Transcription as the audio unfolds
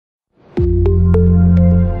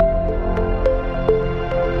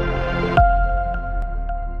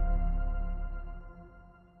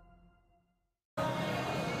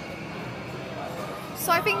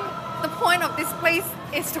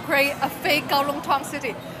Kowloon Walled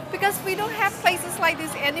City, because we don't have places like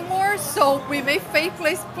this anymore. So we make fake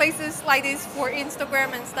places like this for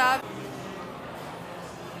Instagram and stuff.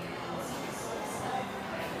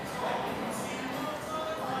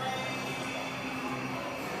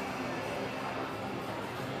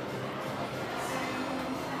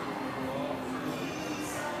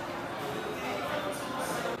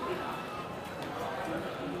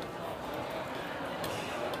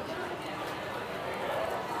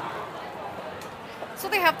 So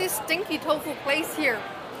they have this stinky tofu place here,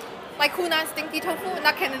 like Hunan stinky tofu,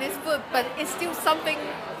 not Cantonese food, but it's still something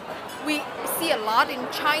we see a lot in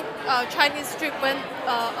Chinese street when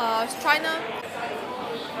China.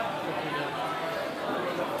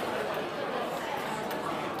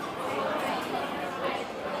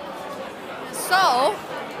 So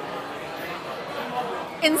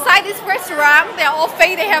inside this restaurant, they're all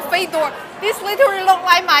fake. They have fake door. This literally look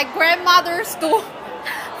like my grandmother's door,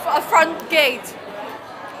 front gate.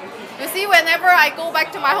 You see, whenever I go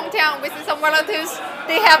back to my hometown, visit some relatives,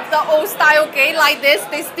 they have the old style gate like this.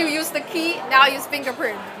 They still use the key. Now I use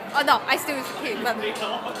fingerprint. Oh no, I still use the key, but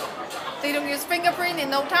they don't use fingerprint in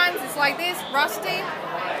no time. It's like this, rusty.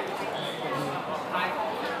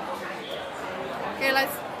 Okay,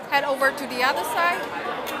 let's head over to the other side.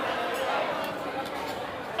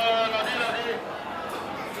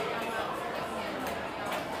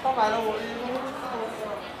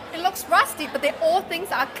 It looks rusty, but all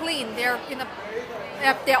things are clean. They're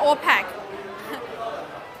all packed.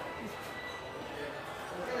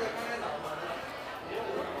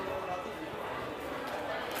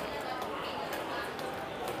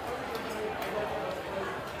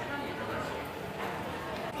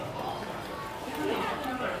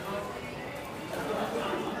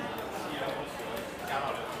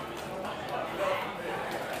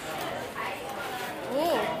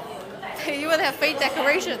 They even have fake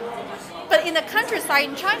decoration. But in the countryside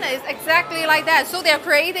in China, it's exactly like that. So they're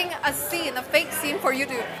creating a scene, a fake scene for you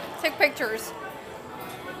to take pictures.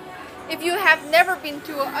 If you have never been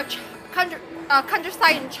to a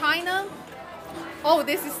countryside in China, oh,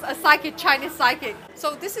 this is a Chinese psychic.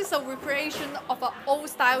 So this is a recreation of an old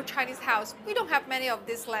style Chinese house. We don't have many of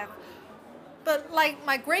this left. But like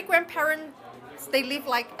my great-grandparents, they live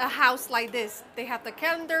like a house like this. They have the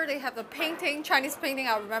calendar, they have the painting, Chinese painting.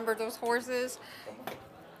 I remember those horses.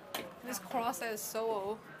 This cross is so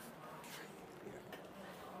old.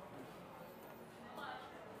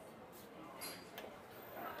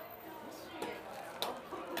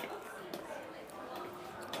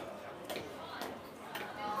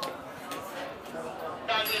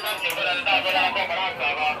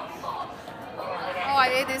 Oh, I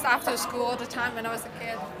ate this after school all the time when I was a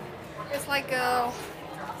kid. It's like a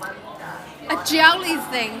jelly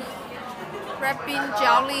thing. Red bean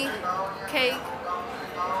jelly cake.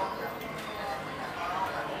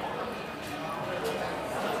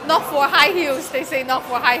 Not for high heels. They say not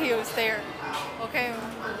for high heels there. Okay.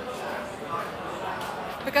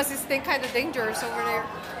 Because it's kind of dangerous over there.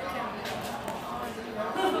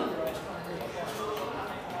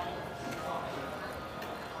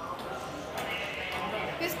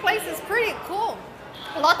 This place is pretty cool.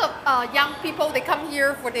 A lot of young people, they come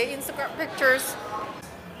here for their Instagram pictures.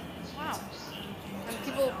 Wow. And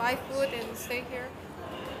people buy food and stay here.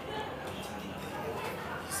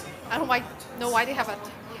 I don't know why they have a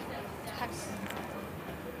tax.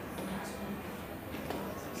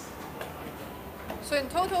 So in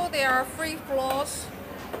total, there are 3 floors.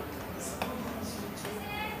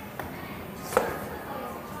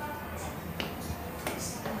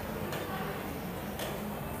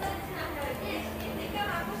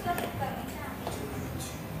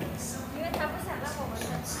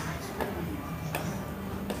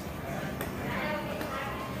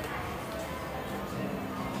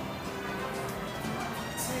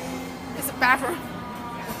 It's a bathroom.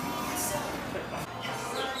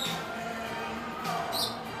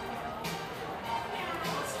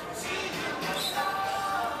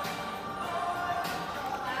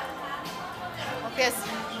 Yes,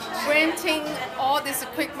 renting all this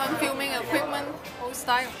equipment, filming equipment, old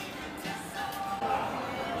style.